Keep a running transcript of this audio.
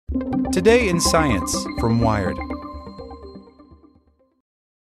Today in Science from Wired.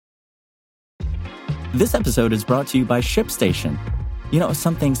 This episode is brought to you by ShipStation. You know,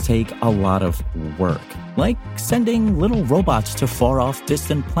 some things take a lot of work, like sending little robots to far-off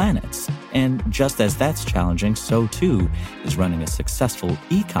distant planets. And just as that's challenging, so too is running a successful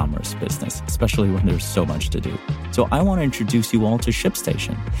e-commerce business, especially when there's so much to do. So I want to introduce you all to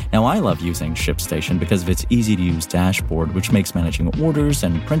ShipStation. Now, I love using ShipStation because of its easy-to-use dashboard, which makes managing orders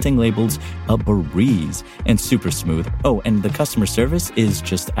and printing labels a breeze and super smooth. Oh, and the customer service is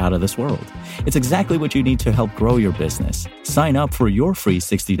just out of this world. It's exactly what you need to help grow your business. Sign up for your free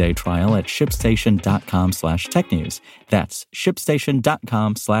 60-day trial at shipstation.com/technews. That's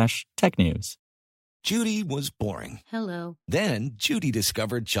shipstation.com/technews. Judy was boring. Hello. Then Judy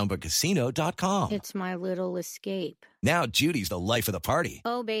discovered ChumbaCasino.com. It's my little escape. Now Judy's the life of the party.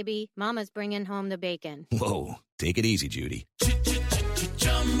 Oh, baby, mama's bringing home the bacon. Whoa, take it easy, Judy.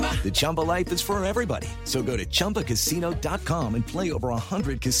 The Chumba life is for everybody. So go to ChumbaCasino.com and play over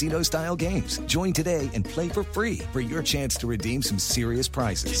 100 casino-style games. Join today and play for free for your chance to redeem some serious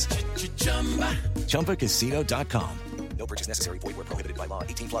prizes. ChumbaCasino.com. No purchase necessary. Void where prohibited by law.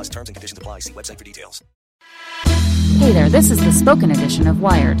 18+ terms and conditions apply. See website for details. Hey there, this is the spoken edition of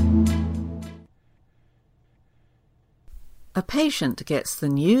Wired. A patient gets the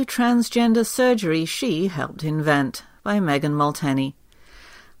new transgender surgery she helped invent, by Megan Multeney.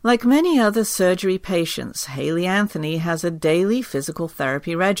 Like many other surgery patients, Hayley Anthony has a daily physical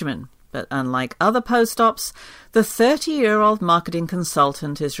therapy regimen. But unlike other post-ops, the 30-year-old marketing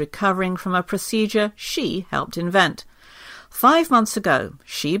consultant is recovering from a procedure she helped invent. 5 months ago,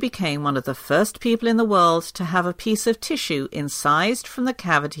 she became one of the first people in the world to have a piece of tissue incised from the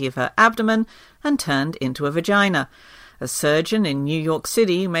cavity of her abdomen and turned into a vagina. A surgeon in New York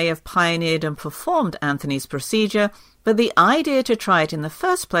City may have pioneered and performed Anthony's procedure, but the idea to try it in the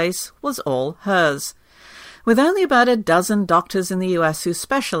first place was all hers. With only about a dozen doctors in the US who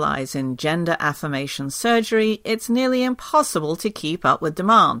specialize in gender affirmation surgery, it's nearly impossible to keep up with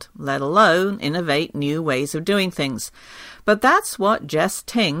demand, let alone innovate new ways of doing things. But that's what Jess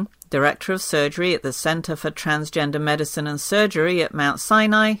Ting, Director of Surgery at the Center for Transgender Medicine and Surgery at Mount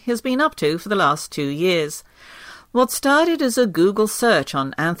Sinai, has been up to for the last 2 years. What started as a Google search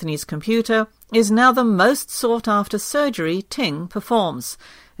on Anthony's computer is now the most sought-after surgery Ting performs.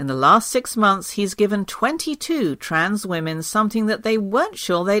 In the last 6 months, he's given 22 trans women something that they weren't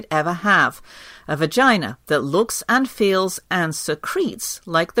sure they'd ever have, a vagina that looks and feels and secretes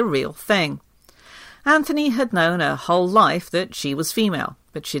like the real thing. Anthony had known her whole life that she was female,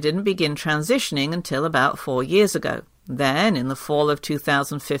 but she didn't begin transitioning until about 4 years ago. Then, in the fall of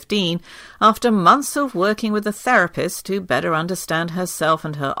 2015, after months of working with a therapist to better understand herself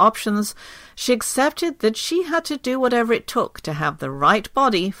and her options, she accepted that she had to do whatever it took to have the right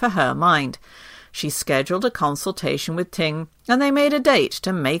body for her mind. She scheduled a consultation with Ting, and they made a date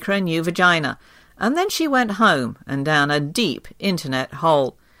to make her a new vagina. And then she went home and down a deep internet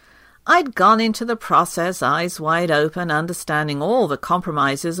hole. I'd gone into the process eyes wide open, understanding all the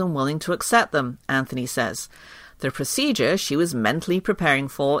compromises and willing to accept them, Anthony says. The procedure she was mentally preparing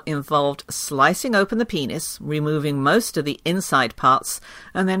for involved slicing open the penis, removing most of the inside parts,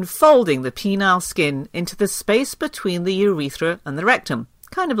 and then folding the penile skin into the space between the urethra and the rectum,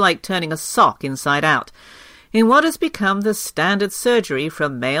 kind of like turning a sock inside out. In what has become the standard surgery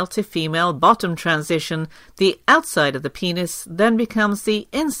from male to female bottom transition, the outside of the penis then becomes the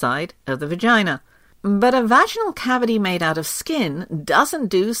inside of the vagina. But a vaginal cavity made out of skin doesn't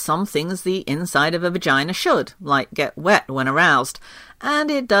do some things the inside of a vagina should, like get wet when aroused, and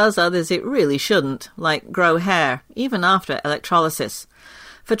it does others it really shouldn't, like grow hair, even after electrolysis.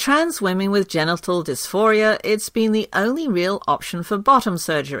 For trans women with genital dysphoria, it's been the only real option for bottom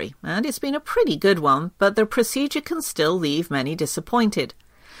surgery, and it's been a pretty good one, but the procedure can still leave many disappointed.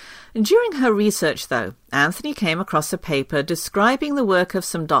 During her research, though, Anthony came across a paper describing the work of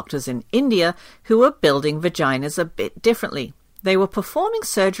some doctors in India who were building vaginas a bit differently. They were performing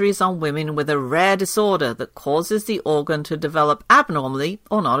surgeries on women with a rare disorder that causes the organ to develop abnormally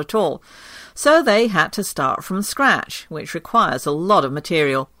or not at all. So they had to start from scratch, which requires a lot of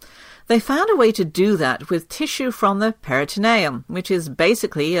material. They found a way to do that with tissue from the peritoneum, which is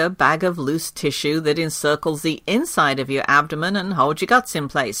basically a bag of loose tissue that encircles the inside of your abdomen and holds your guts in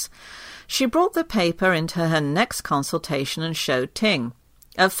place. She brought the paper into her next consultation and showed Ting.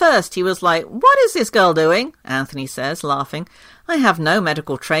 At first he was like, "What is this girl doing?" Anthony says, laughing. "I have no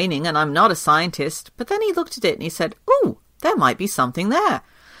medical training and I'm not a scientist." But then he looked at it and he said, "Ooh, there might be something there."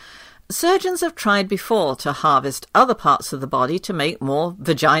 Surgeons have tried before to harvest other parts of the body to make more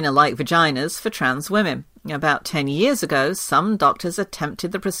vagina-like vaginas for trans women, About 10 years ago, some doctors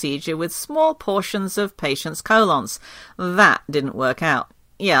attempted the procedure with small portions of patients' colons. That didn't work out.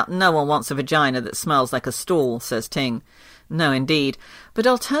 Yeah, no one wants a vagina that smells like a stool, says Ting. No, indeed. But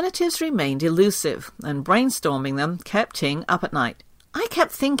alternatives remained elusive, and brainstorming them kept Ting up at night. I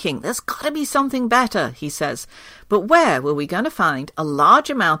kept thinking, there's got to be something better, he says. But where were we going to find a large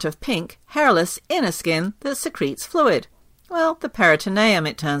amount of pink, hairless inner skin that secretes fluid? Well, the peritoneum,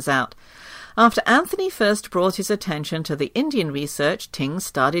 it turns out. After Anthony first brought his attention to the Indian research, Ting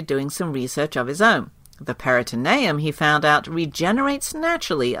started doing some research of his own. The peritoneum, he found out, regenerates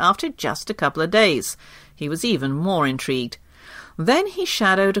naturally after just a couple of days. He was even more intrigued. Then he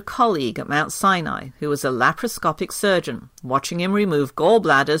shadowed a colleague at Mount Sinai, who was a laparoscopic surgeon, watching him remove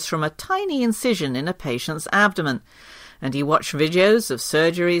gallbladders from a tiny incision in a patient's abdomen. And he watched videos of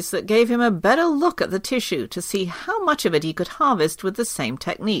surgeries that gave him a better look at the tissue to see how much of it he could harvest with the same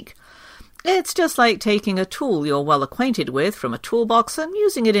technique. It's just like taking a tool you're well acquainted with from a toolbox and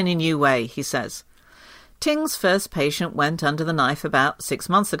using it in a new way, he says. Ting's first patient went under the knife about 6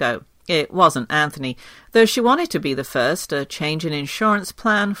 months ago. It wasn't Anthony. Though she wanted to be the first, a change in insurance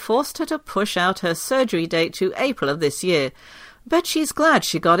plan forced her to push out her surgery date to April of this year. But she's glad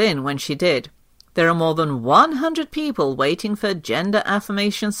she got in when she did. There are more than 100 people waiting for gender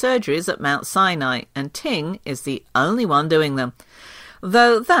affirmation surgeries at Mount Sinai, and Ting is the only one doing them.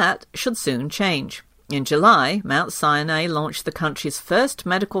 Though that should soon change. In July, Mount Sinai launched the country's first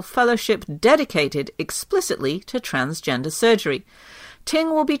medical fellowship dedicated explicitly to transgender surgery.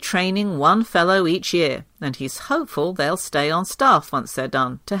 Ting will be training one fellow each year, and he's hopeful they'll stay on staff once they're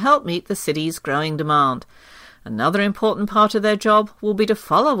done to help meet the city's growing demand. Another important part of their job will be to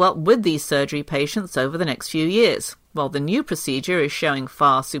follow up with these surgery patients over the next few years. While the new procedure is showing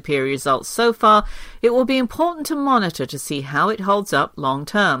far superior results so far, it will be important to monitor to see how it holds up long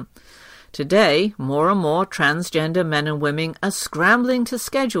term. Today, more and more transgender men and women are scrambling to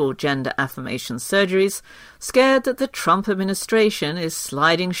schedule gender affirmation surgeries, scared that the Trump administration is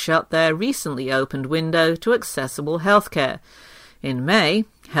sliding shut their recently opened window to accessible healthcare. In May,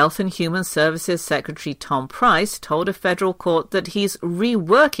 Health and Human Services Secretary Tom Price told a federal court that he's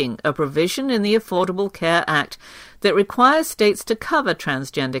reworking a provision in the Affordable Care Act that requires states to cover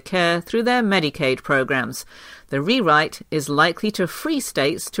transgender care through their Medicaid programs. The rewrite is likely to free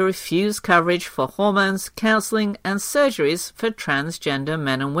states to refuse coverage for hormones, counseling, and surgeries for transgender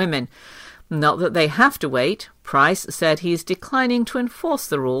men and women. Not that they have to wait. Price said he's declining to enforce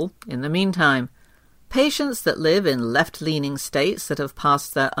the rule in the meantime. Patients that live in left-leaning states that have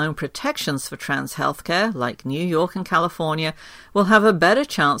passed their own protections for trans healthcare, like New York and California, will have a better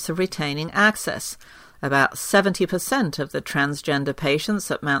chance of retaining access. About 70% of the transgender patients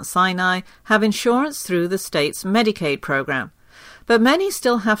at Mount Sinai have insurance through the state's Medicaid program. But many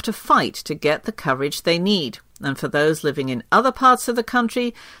still have to fight to get the coverage they need, and for those living in other parts of the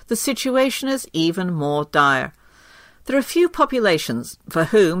country, the situation is even more dire. There are few populations for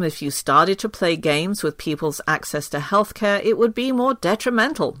whom, if you started to play games with people's access to healthcare, it would be more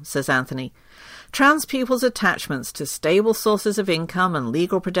detrimental, says Anthony. Trans people's attachments to stable sources of income and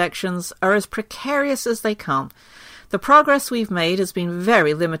legal protections are as precarious as they come. The progress we've made has been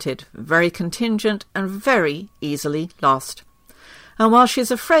very limited, very contingent, and very easily lost. And while she's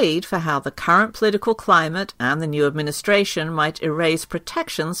afraid for how the current political climate and the new administration might erase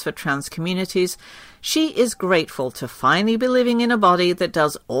protections for trans communities, she is grateful to finally be living in a body that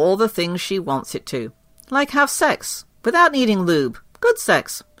does all the things she wants it to. Like have sex, without needing lube, good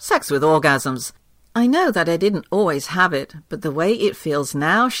sex, sex with orgasms. I know that I didn't always have it, but the way it feels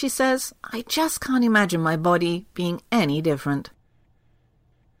now, she says, I just can't imagine my body being any different.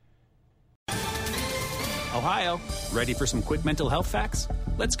 Ohio, ready for some quick mental health facts?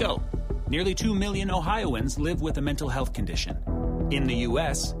 Let's go. Nearly 2 million Ohioans live with a mental health condition. In the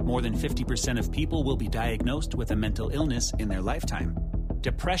U.S., more than 50% of people will be diagnosed with a mental illness in their lifetime.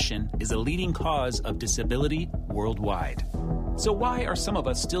 Depression is a leading cause of disability worldwide. So why are some of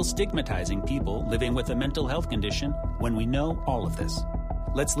us still stigmatizing people living with a mental health condition when we know all of this?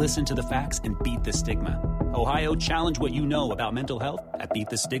 Let's listen to the facts and beat the stigma. Ohio, challenge what you know about mental health at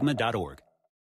beatthestigma.org.